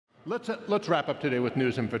Let's wrap up today with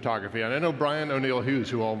news in photography. And I know Bryan O'Neil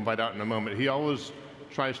Hughes, who I'll invite out in a moment, he always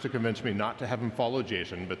tries to convince me not to have him follow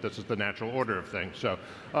Jason, but this is the natural order of things. So,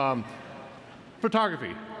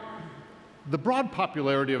 photography. The broad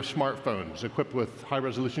popularity of smartphones equipped with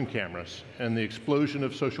high-resolution cameras and the explosion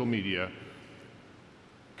of social media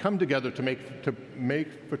come together to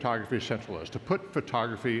make photography centralized, to put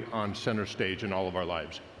photography on center stage in all of our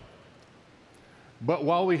lives. But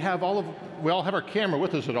while we all have our camera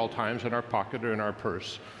with us at all times in our pocket or in our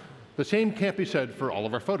purse, the same can't be said for all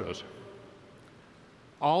of our photos.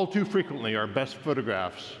 All too frequently, our best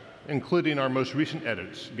photographs, including our most recent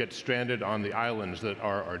edits, get stranded on the islands that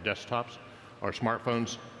are our desktops, our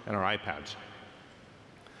smartphones, and our iPads.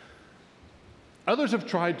 Others have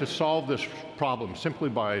tried to solve this problem simply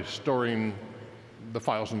by storing the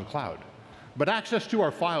files in the cloud. But access to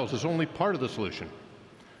our files is only part of the solution.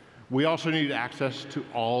 We also need access to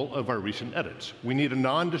all of our recent edits. We need a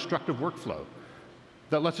non-destructive workflow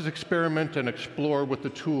that lets us experiment and explore with the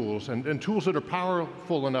tools, and tools that are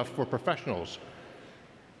powerful enough for professionals,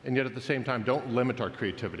 and yet at the same time don't limit our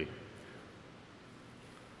creativity.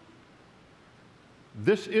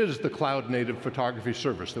 This is the cloud-native photography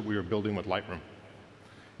service that we are building with Lightroom.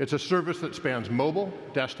 It's a service that spans mobile,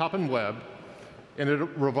 desktop, and web, and it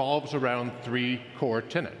revolves around 3 core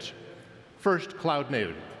tenets. First,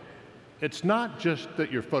 cloud-native. It's not just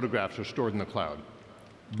that your photographs are stored in the cloud,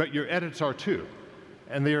 but your edits are too,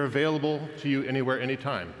 and they are available to you anywhere,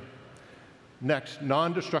 anytime. Next,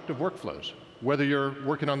 non-destructive workflows. Whether you're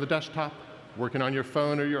working on the desktop, working on your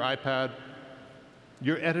phone or your iPad,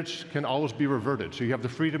 your edits can always be reverted, so you have the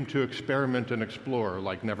freedom to experiment and explore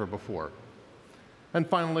like never before. And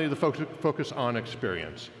finally, the focus on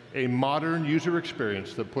experience, a modern user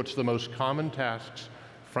experience that puts the most common tasks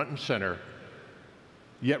front and center,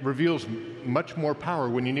 yet reveals much more power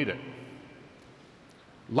when you need it.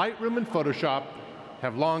 Lightroom and Photoshop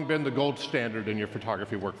have long been the gold standard in your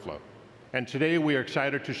photography workflow. And today we are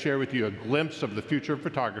excited to share with you a glimpse of the future of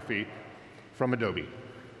photography from Adobe.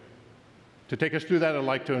 To take us through that, I'd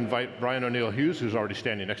like to invite Bryan O'Neil Hughes, who's already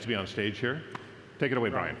standing next to me on stage here. Take it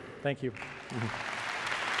away, Bryan. Thank you.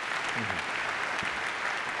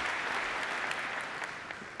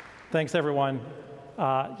 Thanks, everyone.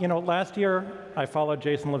 Last year, I followed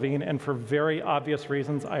Jason Levine, and for very obvious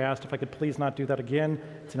reasons, I asked if I could please not do that again.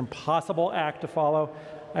 It's an impossible act to follow.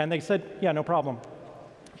 And they said, yeah, no problem.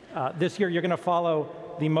 This year, you're going to follow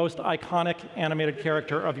the most iconic animated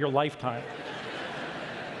character of your lifetime.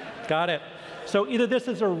 Got it. So either this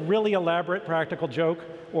is a really elaborate practical joke,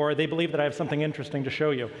 or they believe that I have something interesting to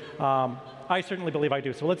show you. I certainly believe I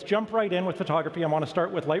do. So let's jump right in with photography. I want to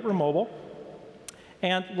start with Lightroom Mobile.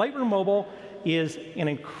 And Lightroom Mobile is an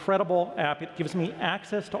incredible app. It gives me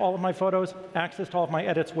access to all of my photos, access to all of my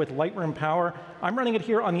edits with Lightroom Power. I'm running it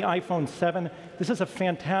here on the iPhone 7. This is a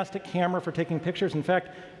fantastic camera for taking pictures. In fact,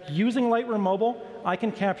 using Lightroom Mobile, I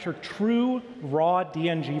can capture true raw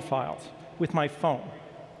DNG files with my phone.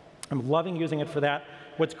 I'm loving using it for that.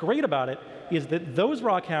 What's great about it is that those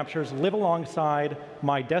raw captures live alongside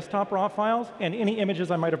my desktop raw files and any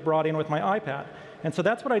images I might have brought in with my iPad. And so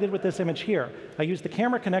that's what I did with this image here. I used the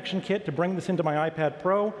camera connection kit to bring this into my iPad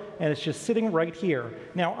Pro, and it's just sitting right here.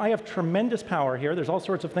 Now, I have tremendous power here. There's all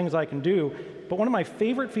sorts of things I can do, but one of my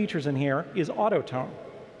favorite features in here is autotone.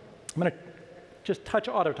 I'm going to just touch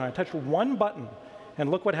autotone. Touch one button,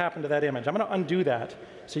 and look what happened to that image. I'm going to undo that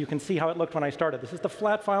so you can see how it looked when I started. This is the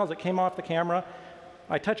flat files that came off the camera.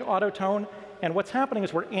 I touch autotone, and what's happening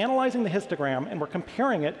is we're analyzing the histogram, and we're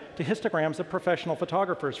comparing it to histograms of professional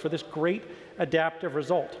photographers for this great adaptive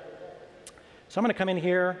result. So I'm going to come in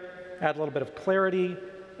here, add a little bit of clarity,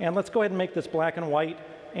 and let's go ahead and make this black and white.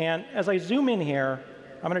 And as I zoom in here,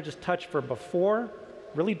 I'm going to just touch for before,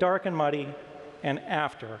 really dark and muddy, and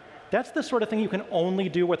after. That's the sort of thing you can only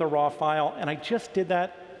do with a raw file, and I just did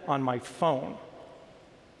that on my phone.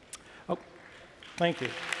 Oh, thank you.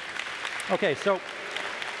 OK, so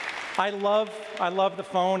I love the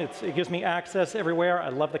phone. It gives me access everywhere. I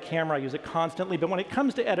love the camera. I use it constantly. But when it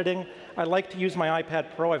comes to editing, I like to use my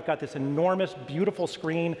iPad Pro. I've got this enormous, beautiful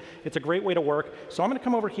screen. It's a great way to work. So I'm going to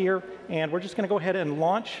come over here, and we're just going to go ahead and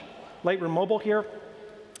launch Lightroom Mobile here.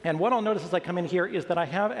 And what I'll notice as I come in here is that I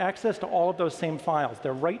have access to all of those same files.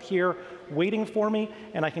 They're right here waiting for me,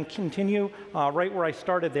 and I can continue right where I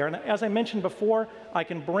started there. And as I mentioned before, I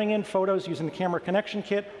can bring in photos using the camera connection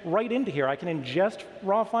kit right into here. I can ingest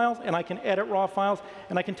raw files, and I can edit raw files.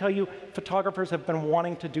 And I can tell you, photographers have been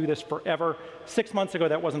wanting to do this forever. 6 months ago,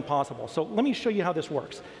 that wasn't possible. So let me show you how this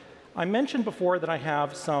works. I mentioned before that I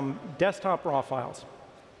have some desktop raw files.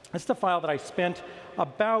 This is the file that I spent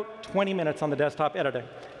about 20 minutes on the desktop editing.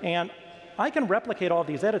 And I can replicate all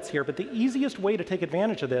these edits here, but the easiest way to take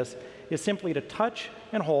advantage of this is simply to touch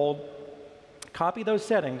and hold, copy those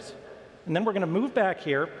settings, and then we're going to move back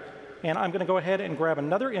here, and I'm going to go ahead and grab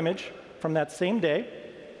another image from that same day.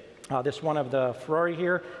 This one of the Ferrari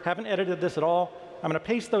here. Haven't edited this at all. I'm going to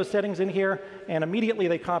paste those settings in here, and immediately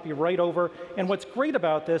they copy right over. And what's great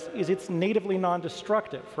about this is it's natively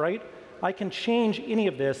non-destructive, right? I can change any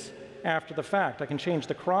of this after the fact. I can change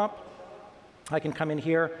the crop. I can come in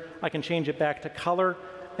here. I can change it back to color.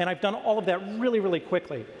 And I've done all of that really, really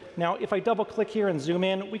quickly. Now, if I double-click here and zoom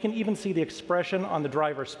in, we can even see the expression on the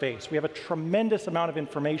driver's face. We have a tremendous amount of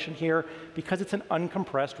information here because it's an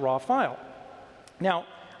uncompressed raw file. Now,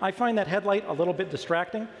 I find that headlight a little bit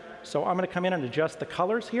distracting, so I'm going to come in and adjust the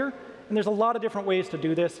colors here. And there's a lot of different ways to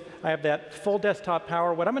do this. I have that full desktop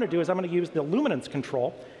power. What I'm going to do is I'm going to use the luminance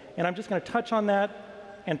control, and I'm just going to touch on that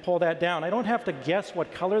and pull that down. I don't have to guess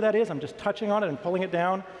what color that is. I'm just touching on it and pulling it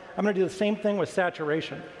down. I'm going to do the same thing with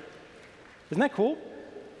saturation. Isn't that cool?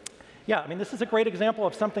 Yeah, I mean, this is a great example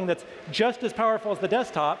of something that's just as powerful as the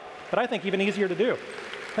desktop, but I think even easier to do.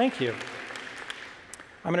 Thank you.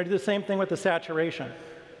 I'm going to do the same thing with the saturation,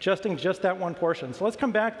 adjusting just that one portion. So let's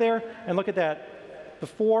come back there and look at that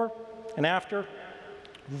before and after.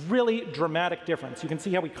 Really dramatic difference. You can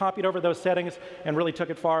see how we copied over those settings and really took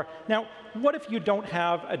it far. Now, what if you don't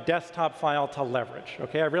have a desktop file to leverage?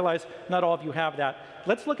 Okay, I realize not all of you have that.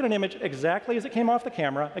 Let's look at an image exactly as it came off the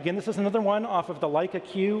camera. Again, this is another one off of the Leica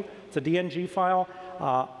Q. It's a DNG file.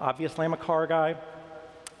 Obviously, I'm a car guy.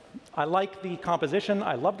 I like the composition.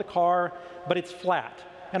 I love the car, but it's flat.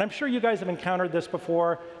 And I'm sure you guys have encountered this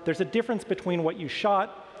before. There's a difference between what you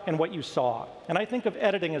shot and what you saw. And I think of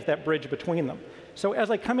editing as that bridge between them. So as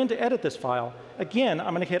I come in to edit this file, again,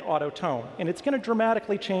 I'm going to hit Auto Tone. And it's going to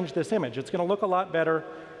dramatically change this image. It's going to look a lot better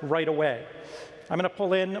right away. I'm going to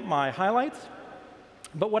pull in my highlights.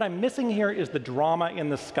 But what I'm missing here is the drama in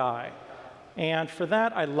the sky. And for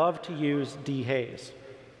that, I love to use dehaze.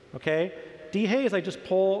 Okay? Dehaze, I just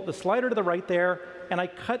pull the slider to the right there, and I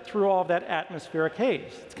cut through all of that atmospheric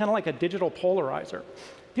haze. It's kind of like a digital polarizer.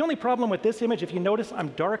 The only problem with this image, if you notice, I'm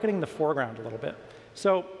darkening the foreground a little bit.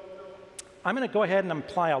 So I'm going to go ahead and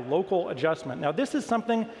apply a local adjustment. Now, this is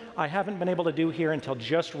something I haven't been able to do here until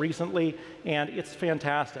just recently, and it's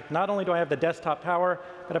fantastic. Not only do I have the desktop power,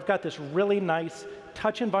 but I've got this really nice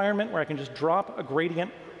touch environment where I can just drop a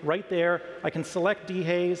gradient right there. I can select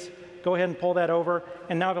dehaze, go ahead and pull that over,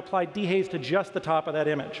 and now I've applied dehaze to just the top of that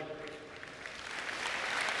image.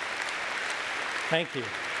 Thank you.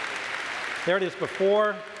 There it is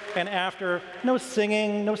before and after. No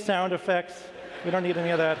singing, no sound effects. We don't need any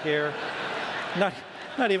of that here.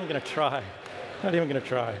 Not even going to try. Not even going to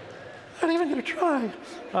try. Not even going to try.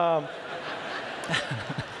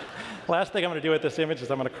 Last thing I'm going to do with this image is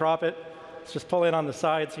I'm going to crop it. Let's just pull in on the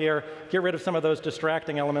sides here, get rid of some of those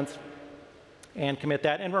distracting elements, and commit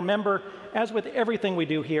that. And remember, as with everything we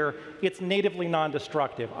do here, it's natively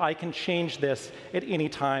non-destructive. I can change this at any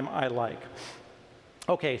time I like.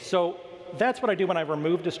 OK, so that's what I do when I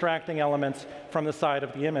remove distracting elements from the side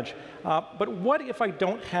of the image. But what if I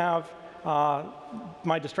don't have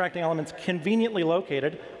my distracting elements conveniently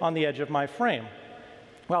located on the edge of my frame?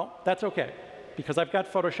 Well, that's OK, because I've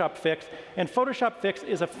got Photoshop Fix. And Photoshop Fix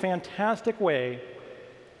is a fantastic way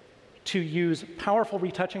to use powerful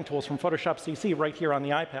retouching tools from Photoshop CC right here on the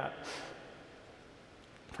iPad.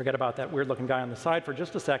 Forget about that weird-looking guy on the side for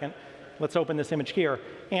just a second. Let's open this image here.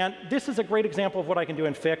 And this is a great example of what I can do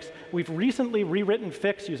in Fix. We've recently rewritten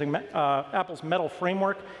Fix using Apple's Metal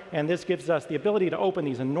framework, and this gives us the ability to open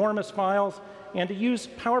these enormous files and to use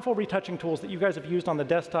powerful retouching tools that you guys have used on the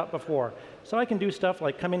desktop before. So I can do stuff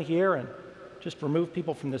like come in here and just remove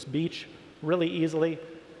people from this beach really easily.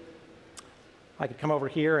 I could come over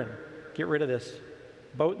here and get rid of this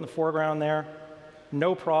boat in the foreground there.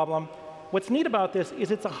 No problem. What's neat about this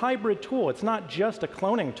is it's a hybrid tool. It's not just a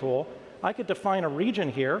cloning tool. I could define a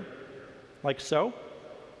region here, like so,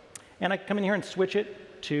 and I can come in here and switch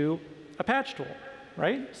it to a patch tool,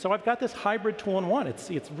 right? So I've got this hybrid tool in one.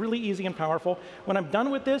 It's really easy and powerful. When I'm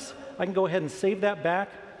done with this, I can go ahead and save that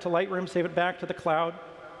back to Lightroom, save it back to the cloud,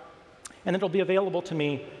 and it'll be available to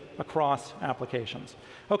me across applications.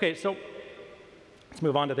 OK, so let's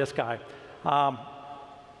move on to this guy.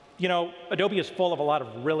 You know, Adobe is full of a lot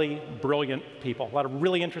of really brilliant people, a lot of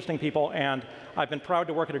really interesting people, and I've been proud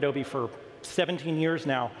to work at Adobe for 17 years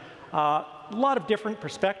now. A lot of different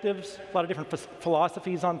perspectives, a lot of different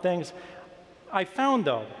philosophies on things. I found,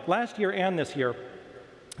 though, last year and this year,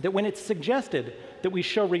 that when it's suggested that we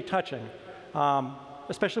show retouching,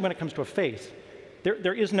 especially when it comes to a face,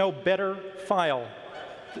 there is no better file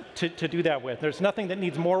to do that with. There's nothing that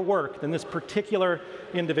needs more work than this particular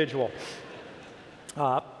individual.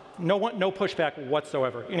 No pushback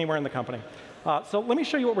whatsoever anywhere in the company. So let me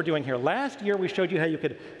show you what we're doing here. Last year, we showed you how you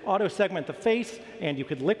could auto-segment the face and you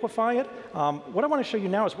could liquefy it. What I want to show you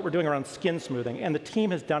now is what we're doing around skin smoothing, and the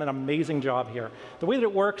team has done an amazing job here. The way that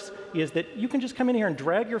it works is that you can just come in here and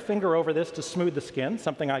drag your finger over this to smooth the skin,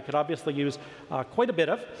 something I could obviously use quite a bit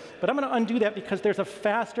of, but I'm going to undo that because there's a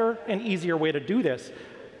faster and easier way to do this.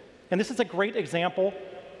 And this is a great example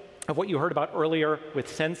of what you heard about earlier with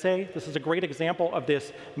Sensei. This is a great example of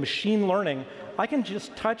this machine learning. I can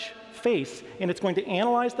just touch face, and it's going to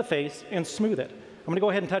analyze the face and smooth it. I'm going to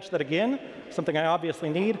go ahead and touch that again, something I obviously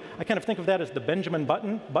need. I kind of think of that as the Benjamin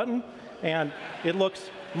Button, and it looks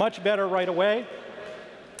much better right away.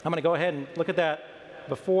 I'm going to go ahead and look at that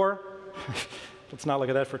before. Let's not look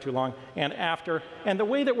at that for too long. And after. And the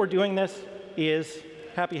way that we're doing this is,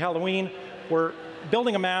 happy Halloween, we're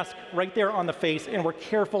building a mask right there on the face, and we're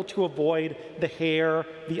careful to avoid the hair,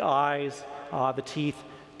 the eyes, the teeth.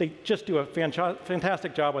 They just do a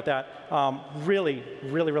fantastic job with that. Really,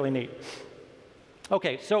 really, really neat.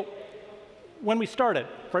 OK, so when we started,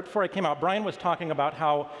 right before I came out, Bryan was talking about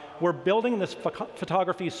how we're building this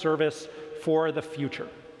photography service for the future,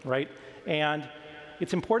 right? And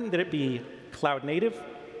it's important that it be cloud native,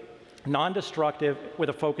 non-destructive, with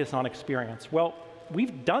a focus on experience. Well,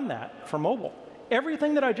 we've done that for mobile.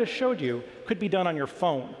 Everything that I just showed you could be done on your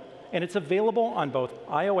phone, and it's available on both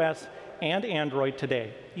iOS and Android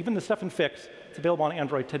today. Even the stuff in Fix, it's available on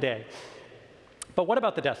Android today. But what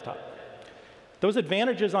about the desktop? Those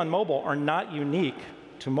advantages on mobile are not unique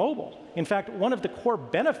to mobile. In fact, one of the core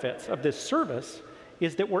benefits of this service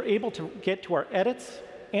is that we're able to get to our edits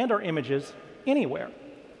and our images anywhere.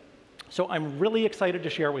 So I'm really excited to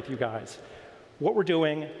share with you guys what we're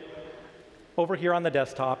doing over here on the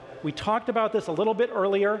desktop. We talked about this a little bit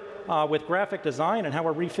earlier with graphic design and how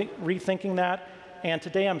we're rethinking that. And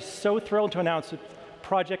today I'm so thrilled to announce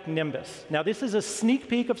Project Nimbus. Now this is a sneak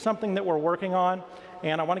peek of something that we're working on,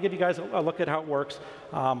 and I want to give you guys a look at how it works.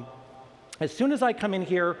 As soon as I come in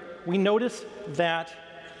here, we notice that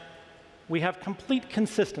we have complete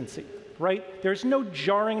consistency, right? There's no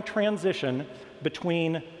jarring transition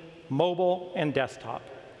between mobile and desktop.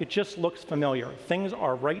 It just looks familiar. Things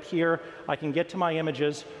are right here. I can get to my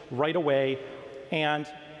images right away, and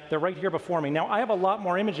they're right here before me. Now, I have a lot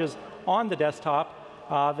more images on the desktop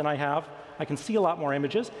than I have. I can see a lot more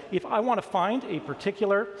images. If I want to find a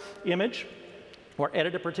particular image or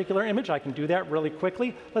edit a particular image, I can do that really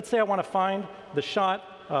quickly. Let's say I want to find the shot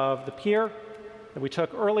of the pier that we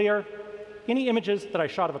took earlier. Any images that I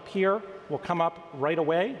shot of a pier will come up right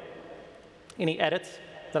away. Any edits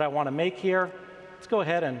that I want to make here, let's go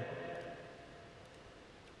ahead and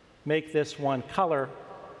make this one color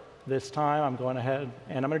this time. I'm going ahead,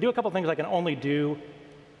 and I'm going to do a couple things I can only do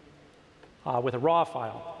with a raw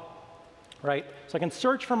file, right? So I can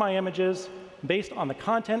search for my images based on the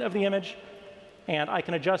content of the image, and I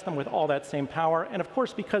can adjust them with all that same power. And of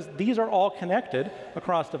course, because these are all connected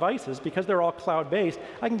across devices, because they're all cloud-based,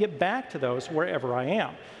 I can get back to those wherever I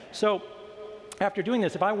am. So after doing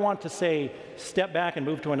this, if I want to, say, step back and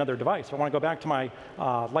move to another device, if I want to go back to my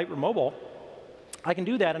Lightroom Mobile, I can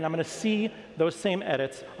do that, and I'm going to see those same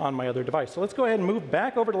edits on my other device. So let's go ahead and move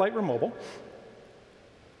back over to Lightroom Mobile.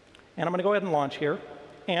 And I'm going to go ahead and launch here.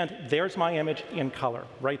 And there's my image in color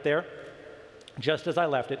right there, just as I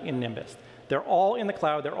left it in Nimbus. They're all in the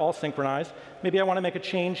cloud. They're all synchronized. Maybe I want to make a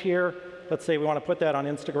change here. Let's say we want to put that on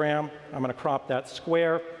Instagram. I'm going to crop that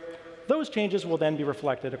square. Those changes will then be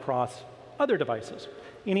reflected across other devices,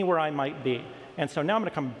 anywhere I might be. And so now I'm going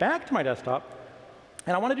to come back to my desktop,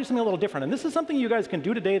 and I want to do something a little different. And this is something you guys can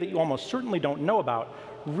do today that you almost certainly don't know about.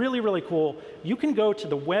 Really, really cool. You can go to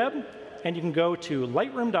the web, and you can go to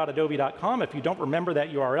lightroom.adobe.com. If you don't remember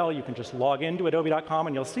that URL, you can just log into adobe.com,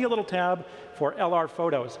 and you'll see a little tab for LR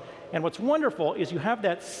photos. And what's wonderful is you have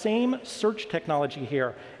that same search technology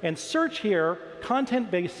here. And search here,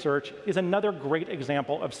 content-based search, is another great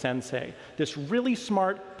example of Sensei. This really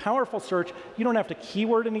smart, powerful search. You don't have to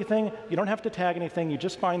keyword anything. You don't have to tag anything. You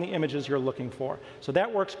just find the images you're looking for. So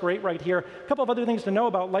that works great right here. A couple of other things to know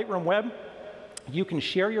about Lightroom Web. You can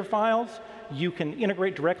share your files. You can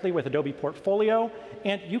integrate directly with Adobe Portfolio,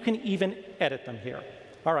 and you can even edit them here.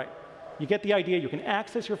 All right, you get the idea. You can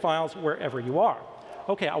access your files wherever you are.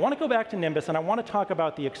 OK, I want to go back to Nimbus, and I want to talk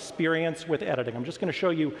about the experience with editing. I'm just going to show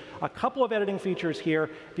you a couple of editing features here,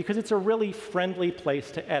 because it's a really friendly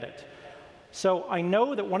place to edit. So I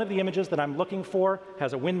know that one of the images that I'm looking for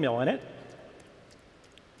has a windmill in it.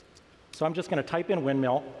 So I'm just going to type in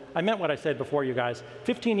windmill. I meant what I said before, you guys.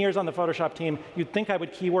 15 years on the Photoshop team, you'd think I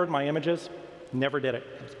would keyword my images. Never did it.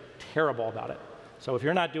 I was terrible about it. So if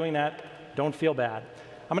you're not doing that, don't feel bad.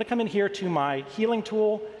 I'm going to come in here to my healing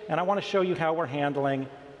tool, and I want to show you how we're handling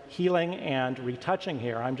healing and retouching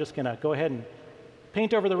here. I'm just going to go ahead and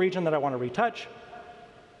paint over the region that I want to retouch.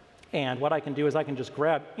 And what I can do is I can just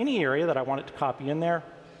grab any area that I want it to copy in there,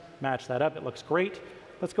 match that up. It looks great.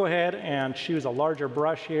 Let's go ahead and choose a larger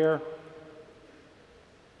brush here.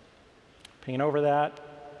 Paint over that.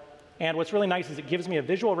 And what's really nice is it gives me a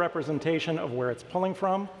visual representation of where it's pulling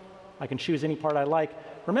from. I can choose any part I like.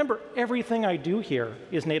 Remember, everything I do here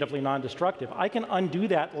is natively non-destructive. I can undo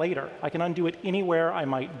that later. I can undo it anywhere I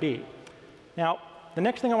might be. Now, the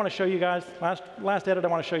next thing I want to show you guys, last edit I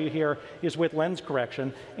want to show you here is with lens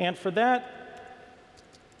correction. And for that,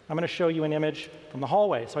 I'm going to show you an image from the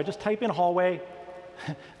hallway. So I just type in hallway.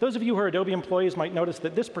 Those of you who are Adobe employees might notice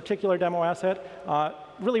that this particular demo asset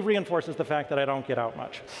really reinforces the fact that I don't get out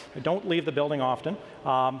much. I don't leave the building often.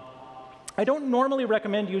 I don't normally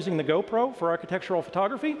recommend using the GoPro for architectural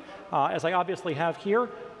photography, as I obviously have here,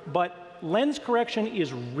 but lens correction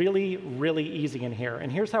is really, really easy in here. And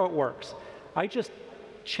here's how it works. I just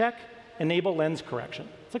check enable lens correction.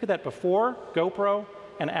 Let's look at that before, GoPro,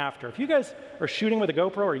 and after. If you guys are shooting with a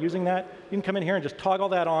GoPro or using that, you can come in here and just toggle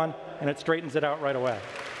that on, and it straightens it out right away.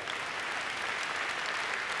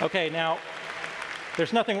 OK, now,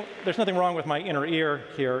 there's nothing wrong with my inner ear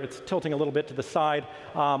here. It's tilting a little bit to the side.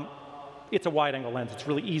 It's a wide-angle lens. It's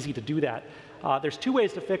really easy to do that. There's two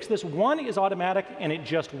ways to fix this. One is automatic, and it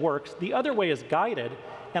just works. The other way is guided.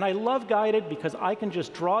 And I love guided because I can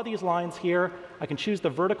just draw these lines here. I can choose the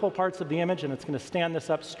vertical parts of the image, and it's going to stand this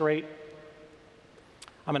up straight.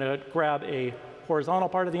 I'm going to grab a horizontal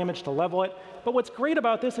part of the image to level it. But what's great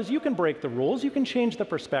about this is you can break the rules. You can change the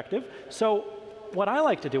perspective. So what I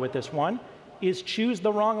like to do with this one is choose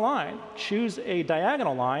the wrong line, choose a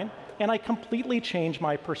diagonal line, and I completely change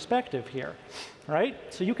my perspective here, right?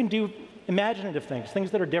 So you can do imaginative things, things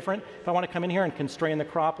that are different. If I want to come in here and constrain the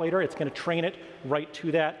crop later, it's going to train it right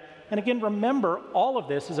to that. And again, remember, all of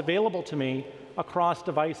this is available to me across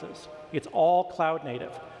devices. It's all cloud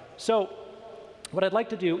native. So what I'd like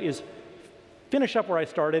to do is finish up where I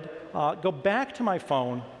started, go back to my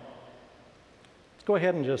phone. Let's go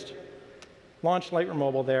ahead and just launch Lightroom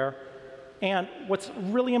Mobile there. And what's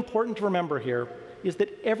really important to remember here is that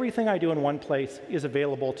everything I do in one place is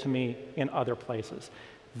available to me in other places.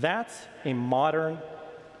 That's a modern,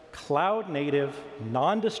 cloud-native,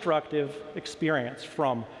 non-destructive experience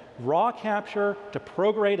from raw capture to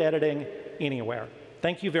pro-grade editing anywhere.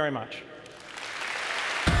 Thank you very much.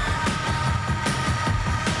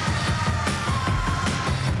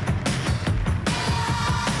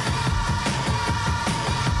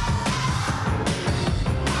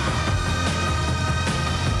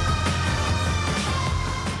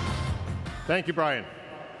 Thank you, Bryan.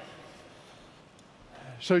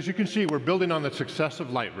 So as you can see, we're building on the success of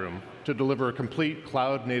Lightroom to deliver a complete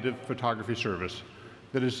cloud-native photography service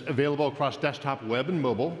that is available across desktop, web, and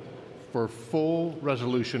mobile for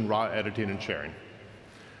full-resolution raw editing and sharing.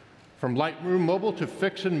 From Lightroom Mobile to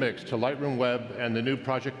Fix and Mix to Lightroom Web and the new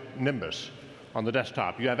Project Nimbus on the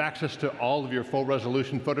desktop, you have access to all of your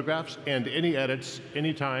full-resolution photographs and any edits,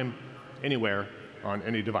 anytime, anywhere, on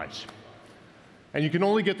any device. And you can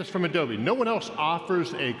only get this from Adobe. No one else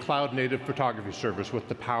offers a cloud-native photography service with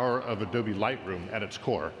the power of Adobe Lightroom at its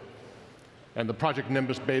core. And the Project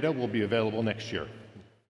Nimbus beta will be available next year.